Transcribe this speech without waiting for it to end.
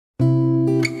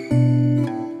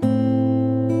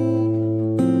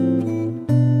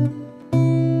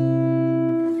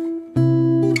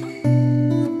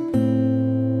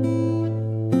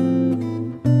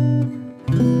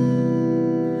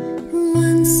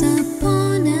Once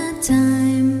upon a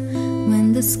time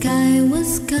when the sky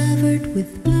was covered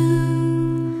with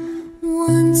blue.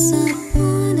 Once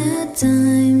upon a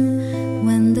time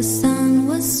when the sun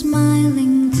was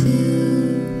smiling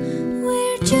too.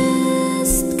 We're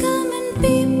just common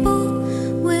people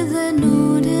with an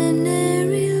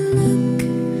ordinary look.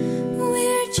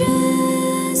 We're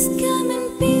just common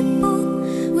people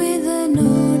with an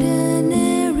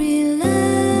ordinary love.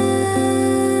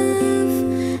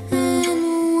 And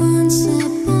once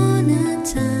upon a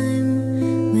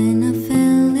time when I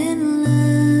fell in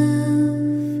love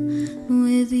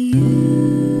with you.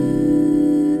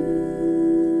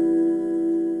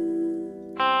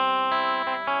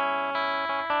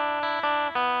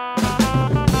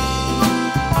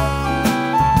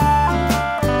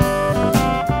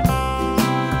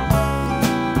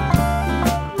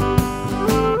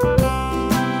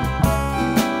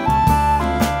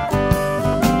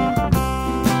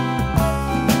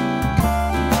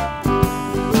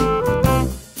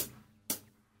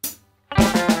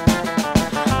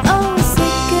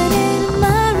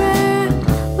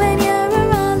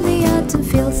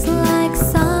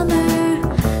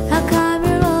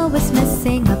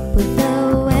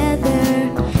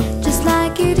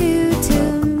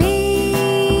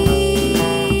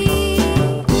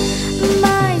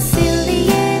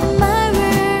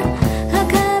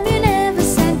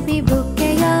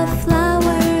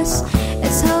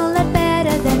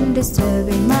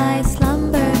 Disturbing my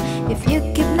slumber if you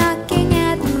keep knocking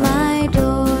at my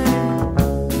door.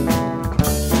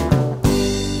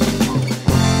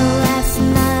 Last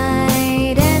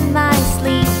night in my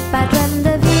sleep I dreamt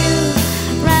of you,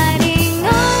 riding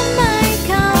on my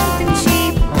counting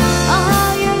sheep.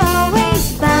 Oh, you're always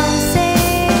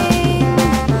bouncing.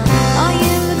 Oh,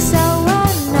 you look so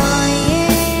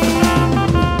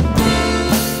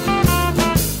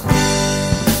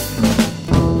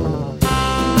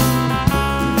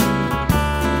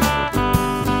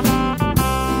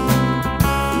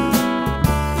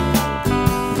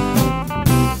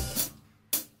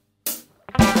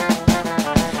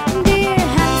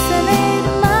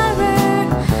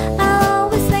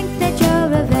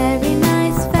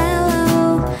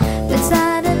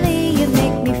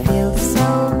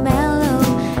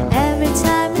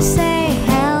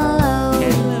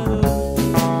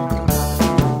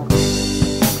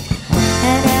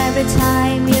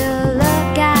time you